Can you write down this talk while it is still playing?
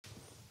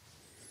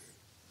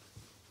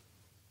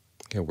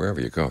Okay,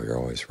 wherever you go, you're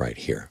always right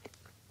here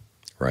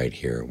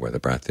where the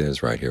breath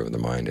is, right here where the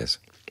mind is.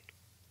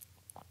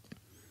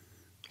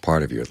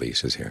 Part of you, at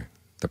least, is here.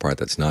 The part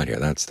that's not here,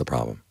 that's the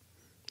problem,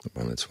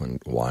 when it's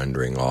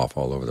wandering off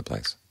all over the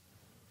place.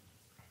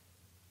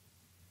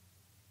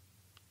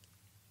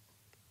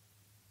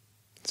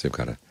 So you've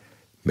got to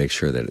make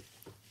sure that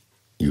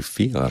you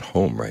feel at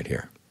home right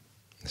here.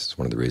 This is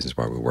one of the reasons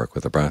why we work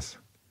with the breath.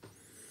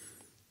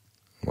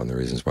 One of the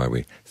reasons why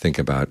we think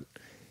about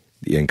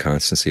the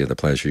inconstancy of the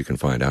pleasure you can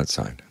find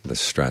outside, the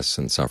stress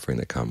and suffering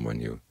that come when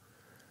you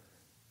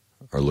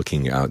are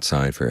looking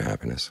outside for your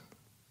happiness.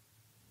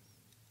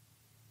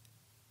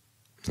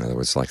 In other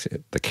words, like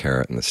the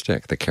carrot and the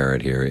stick. The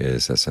carrot here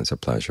is a sense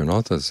of pleasure and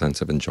also a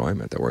sense of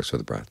enjoyment that works with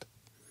the breath.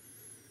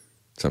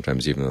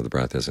 Sometimes even though the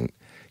breath isn't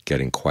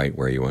getting quite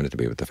where you want it to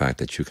be, but the fact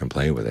that you can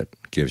play with it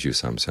gives you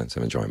some sense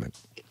of enjoyment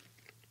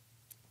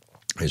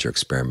as you're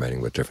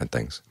experimenting with different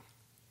things.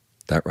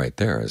 That right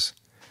there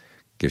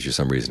gives you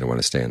some reason to want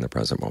to stay in the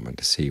present moment,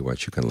 to see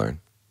what you can learn.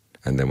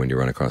 And then when you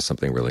run across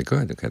something really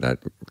good, okay, that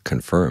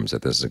confirms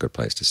that this is a good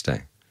place to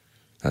stay.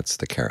 That's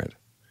the carrot.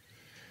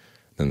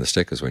 Then the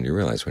stick is when you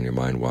realize when your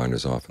mind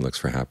wanders off and looks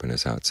for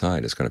happiness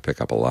outside, it's going to pick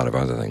up a lot of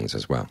other things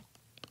as well.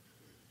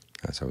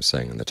 As I was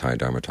saying in the Thai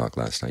Dharma talk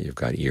last night, you've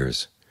got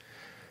ears.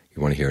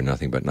 You want to hear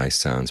nothing but nice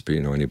sounds, but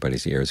you know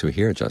anybody's ears who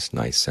hear just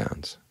nice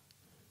sounds.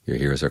 Your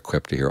ears are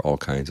equipped to hear all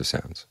kinds of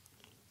sounds.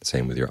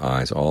 Same with your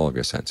eyes, all of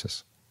your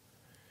senses.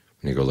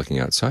 When you go looking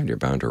outside, you're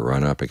bound to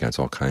run up against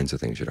all kinds of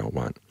things you don't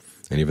want.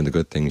 And even the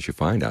good things you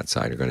find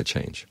outside are going to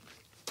change.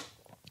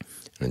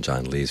 And in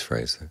John Lee's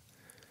phrase,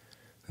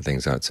 the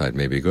things outside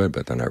may be good,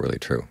 but they're not really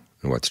true.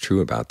 And what's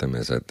true about them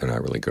is that they're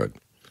not really good.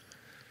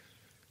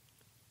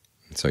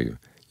 And so you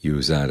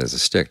use that as a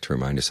stick to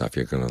remind yourself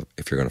if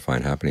you're going to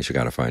find happiness, you've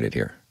got to find it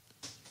here.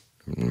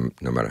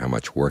 No matter how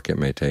much work it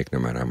may take, no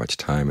matter how much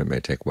time it may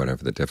take,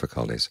 whatever the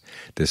difficulties,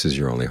 this is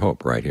your only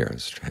hope right here,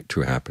 is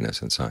true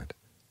happiness inside.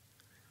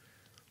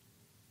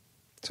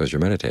 So as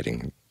you're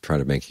meditating, try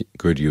to make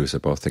good use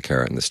of both the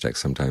carrot and the stick.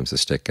 Sometimes the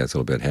stick gets a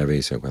little bit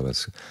heavy, so well,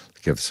 let's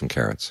give some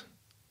carrots.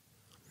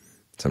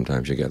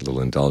 Sometimes you get a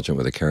little indulgent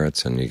with the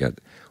carrots and you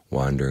get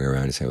wandering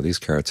around and say, well, these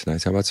carrots are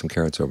nice. How about some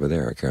carrots over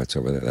there or carrots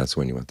over there? That's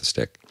when you want the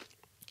stick.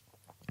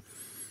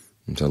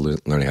 And so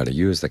learning how to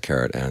use the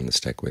carrot and the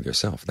stick with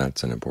yourself,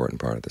 that's an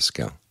important part of the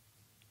skill.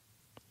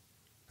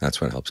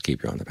 That's what helps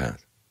keep you on the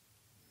path.